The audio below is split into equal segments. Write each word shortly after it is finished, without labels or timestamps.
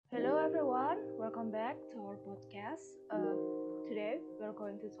everyone, welcome back to our podcast. Today we're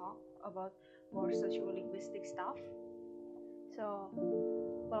going to talk about more sociolinguistic stuff. So,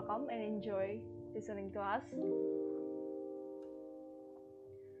 welcome and enjoy listening to us.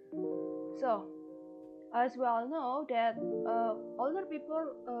 So, as we all know that older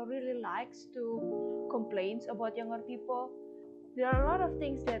people really likes to complain about younger people. There are a lot of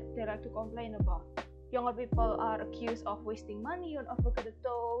things that they like to complain about. Younger people are accused of wasting money on avocado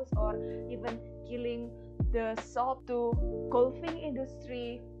toast or even killing the soap to golfing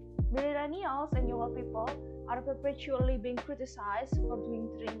industry. Millennials and younger people are perpetually being criticized for doing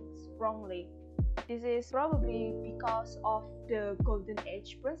things wrongly. This is probably because of the golden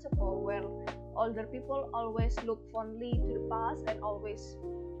age principle, where older people always look fondly to the past and always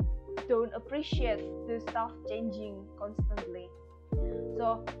don't appreciate the stuff changing constantly.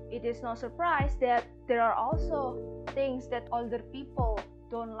 So it is no surprise that there are also things that older people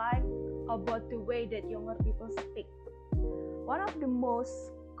don't like about the way that younger people speak. One of the most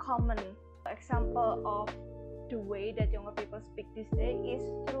common example of the way that younger people speak these days is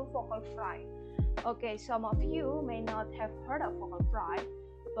through vocal fry. Okay, some of you may not have heard of vocal fry,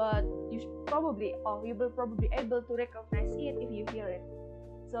 but you will probably able to recognize it if you hear it.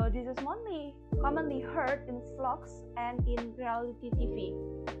 So this is commonly heard in vlogs and in reality TV.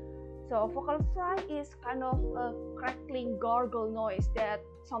 So vocal fry is kind of a crackling gargle noise that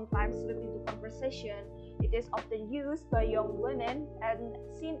sometimes slips into conversation. It is often used by young women and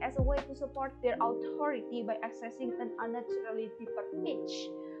seen as a way to support their authority by accessing an unnaturally deeper pitch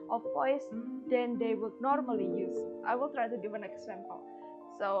of voice than they would normally use. I will try to give an example.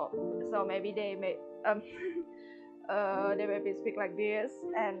 So maybe they may they maybe speak like this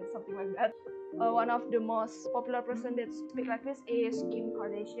and something like that. One of the most popular person that speak like this is Kim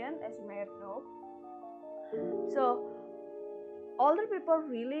Kardashian, as you may have known. So older people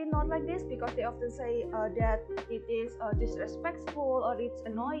really not like this because they often say that it is disrespectful or it's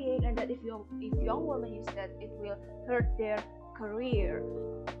annoying, and that if young women use that, it will hurt their career.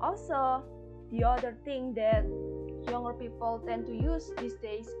 Also, the other thing that younger people tend to use these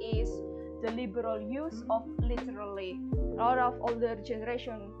days is the liberal use of literally. A lot of older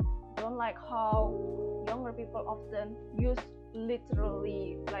generation don't like how younger people often use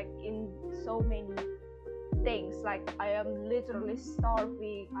literally, like in so many things, like I am literally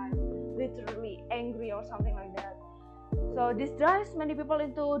starving, I'm literally angry or something like that. So this drives many people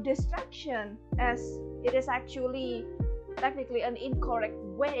into distraction, as it is actually technically an incorrect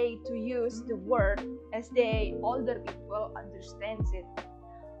way to use the word as the older people understands it.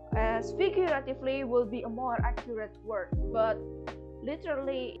 As figuratively will be a more accurate word, but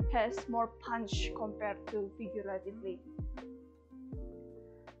literally has more punch compared to figuratively.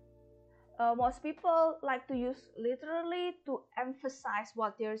 Most people like to use literally to emphasize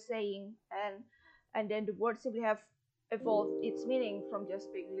what they're saying, and then the word simply have evolved its meaning from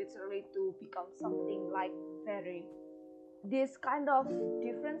just being literally to become something like very. These kind of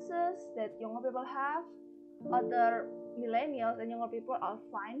differences that younger people have, other millennials and younger people are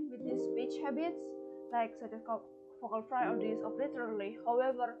fine with these speech habits, like such as vocal fry or the use of literally.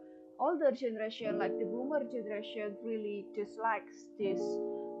 However, older generation, like the boomer generation, really dislikes this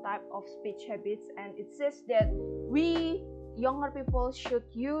type of speech habits, and it says that we younger people should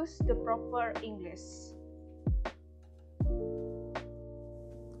use the proper English.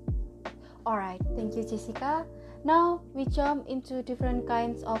 Alright, thank you, Jessica. Now we jump into different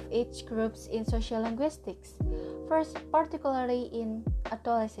kinds of age groups in sociolinguistics. First, particularly in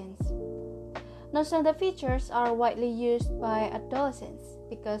adolescents. Non-standard features are widely used by adolescents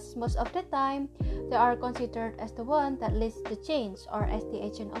because most of the time they are considered as the one that leads to change or as the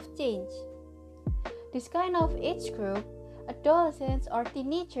agent of change. This kind of age group, adolescents or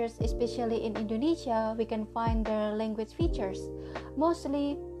teenagers, especially in Indonesia, we can find their language features,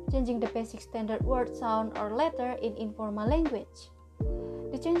 mostly changing the basic standard word sound or letter in informal language.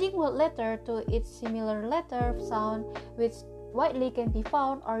 The changing word letter to its similar letter sound, which widely can be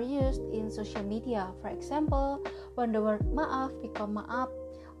found or used in social media. For example, when the word maaf become maap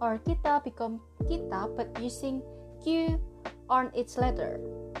or kita become kita but using Q on its letter,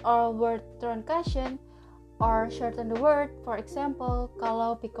 or word truncation or shorten the word, for example,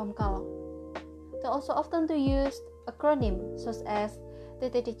 kalau become kalau. They also often to use acronym such as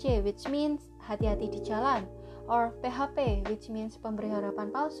TTDC, which means hati-hati di jalan, or PHP, which means pemberi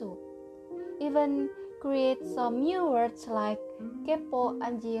harapan palsu. Even create some new words like kepo,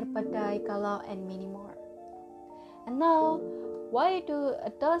 anjir, badai, kalau, and many more. And now, why do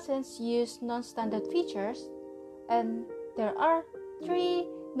adolescents use non-standard features? And there are three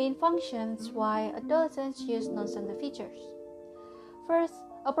main functions why adolescents use non-standard features. First,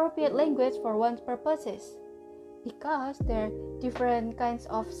 appropriate language for one's purposes, because there are different kinds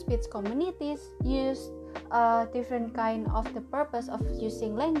of speech communities use a different kind of the purpose of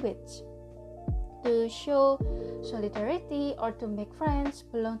using language to show solidarity or to make friends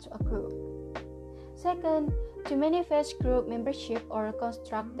belong to a group. Second, to manifest group membership or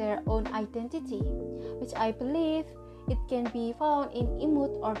construct their own identity, which I believe it can be found in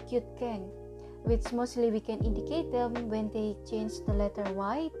Imut or Cute Gang, which mostly we can indicate them when they change the letter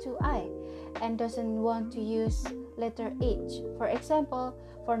Y to I and doesn't want to use letter H. For example,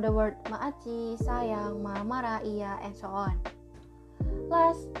 for the word maaci, sayang, marah-marah, iya, and so on.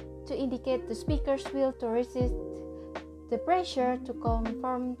 Last, to indicate the speaker's will to resist the pressure to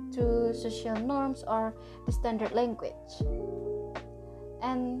conform to social norms or the standard language.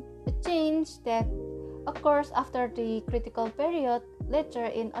 And a change that occurs after the critical period later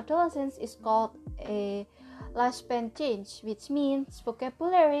in adolescence is called a lifespan change, which means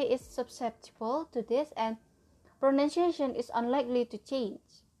vocabulary is susceptible to this and pronunciation is unlikely to change.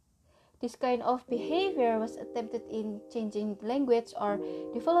 This kind of behavior was attempted in changing language or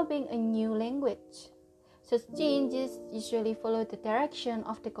developing a new language. Such changes usually follow the direction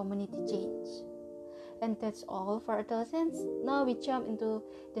of the community change. And that's all for adolescents. Now we jump into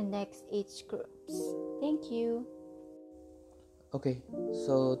the next age groups. Thank you. Okay,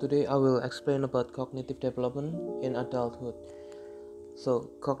 so today I will explain about cognitive development in adulthood. So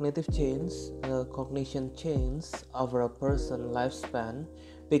cognition changes over a person's lifespan,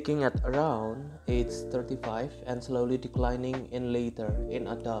 peaking at around age 35 and slowly declining later in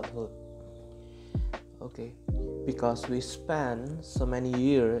adulthood. Okay, because we spend so many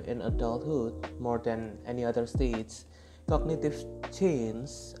years in adulthood, more than any other stage, cognitive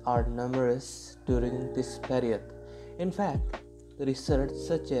changes are numerous during this period. In fact, the research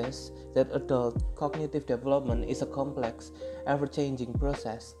suggests that adult cognitive development is a complex, ever-changing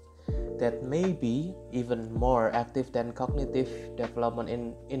process that may be even more active than cognitive development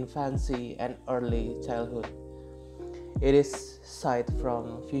in infancy and early childhood. It is cited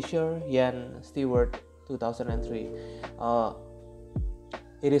from Fisher, Yan, Stewart, 2003.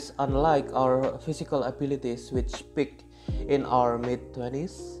 It is unlike our physical abilities, which peak in our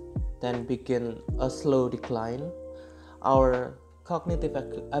mid-20s, then begin a slow decline. Our cognitive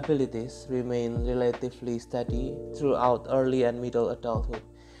abilities remain relatively steady throughout early and middle adulthood.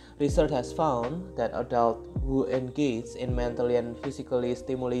 Research has found that adults who engage in mentally and physically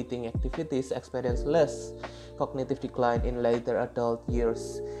stimulating activities experience less cognitive decline in later adult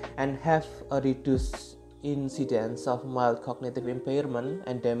years and have a reduced incidence of mild cognitive impairment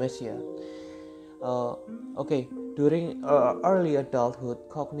and dementia. During early adulthood,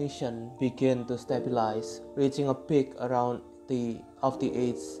 cognition begins to stabilize, reaching a peak around the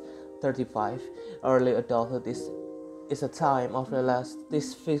age 35. Early adulthood is a time of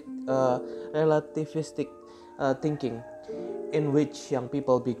relativistic thinking, in which young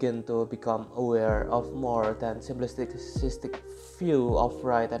people begin to become aware of more than simplistic view of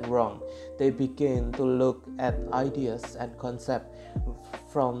right and wrong. They begin to look at ideas and concepts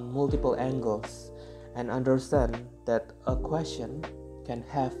from multiple angles and understand that a question can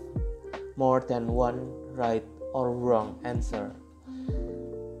have more than one right or wrong answer.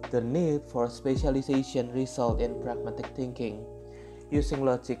 The need for specialization results in pragmatic thinking, using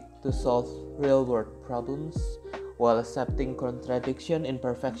logic to solve real-world problems while accepting contradiction,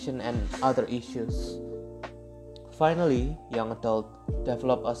 imperfection, and other issues. Finally, young adults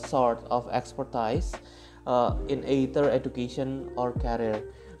develop a sort of expertise in either education or career,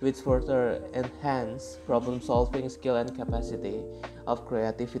 which further enhance problem-solving skill and capacity of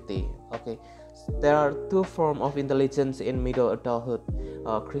creativity. There are two forms of intelligence in middle adulthood: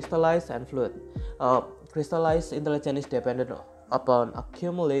 crystallized and fluid. Crystallized intelligence is dependent upon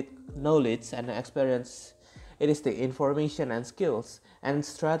accumulated knowledge and experience. It is the information and skills and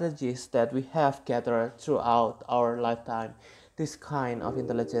strategies that we have gathered throughout our lifetime. This kind of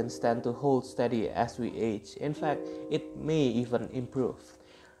intelligence tends to hold steady as we age. In fact, it may even improve.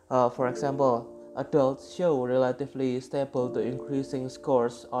 For example, adults show relatively stable to increasing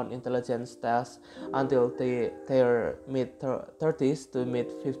scores on intelligence tests until their mid-30s to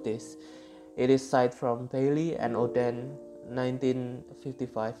mid-50s. It is cited from Bailey and Oden,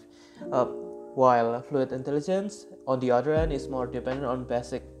 1955. While fluid intelligence, on the other hand, is more dependent on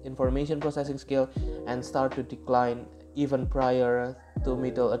basic information processing skill and start to decline even prior to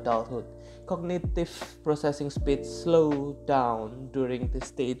middle adulthood. Cognitive processing speed slows down during this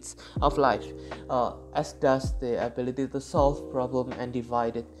stage of life, as does the ability to solve problems and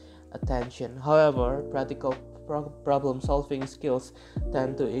divided attention. However, practical problem-solving skills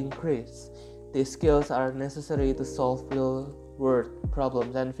tend to increase. These skills are necessary to solve word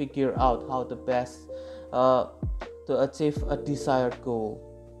problems and figure out how the best to achieve a desired goal.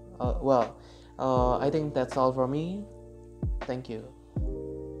 I think that's all for me. Thank you.